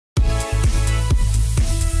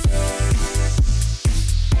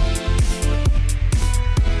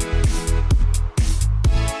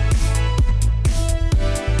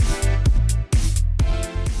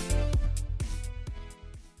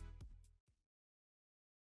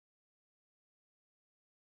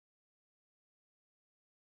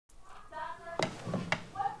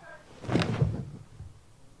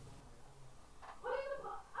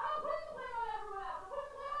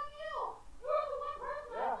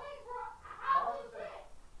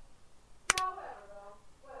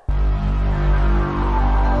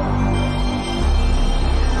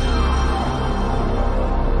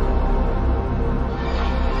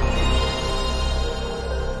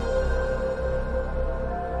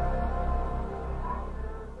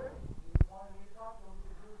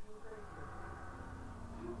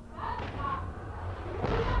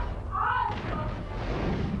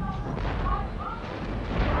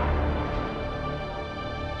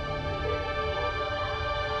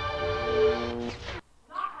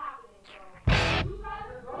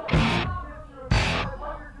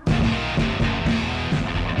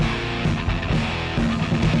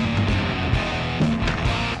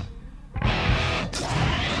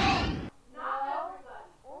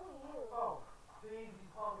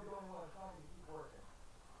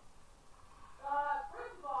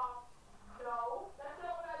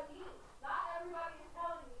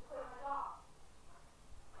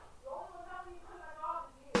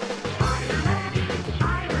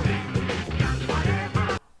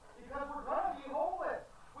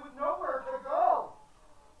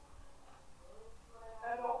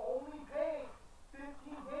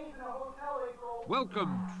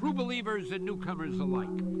Welcome, true believers and newcomers alike.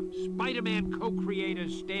 Spider-Man co-creator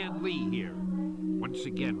Stan Lee here. Once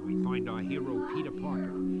again, we find our hero Peter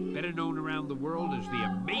Parker, better known around the world as the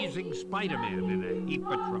Amazing Spider-Man, in a heap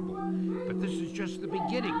of trouble. But this is just the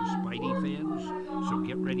beginning, Spidey fans. So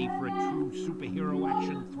get ready for a true superhero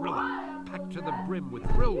action thriller, packed to the brim with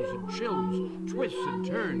thrills and chills, twists and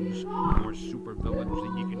turns, more supervillains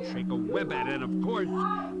than you can shake a web at, and of course,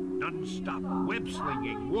 non-stop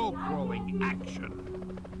web-slinging, wall-crawling action.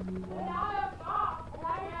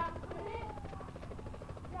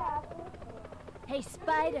 Hey,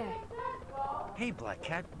 Spider. Hey, Black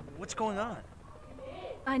Cat, what's going on?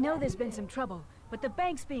 I know there's been some trouble, but the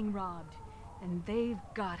bank's being robbed, and they've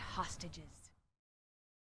got hostages.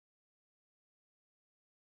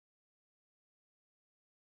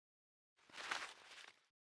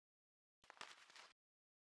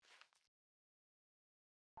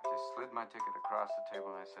 I just slid my ticket across the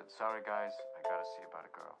table and I said, "Sorry guys, I gotta see about a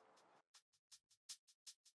girl."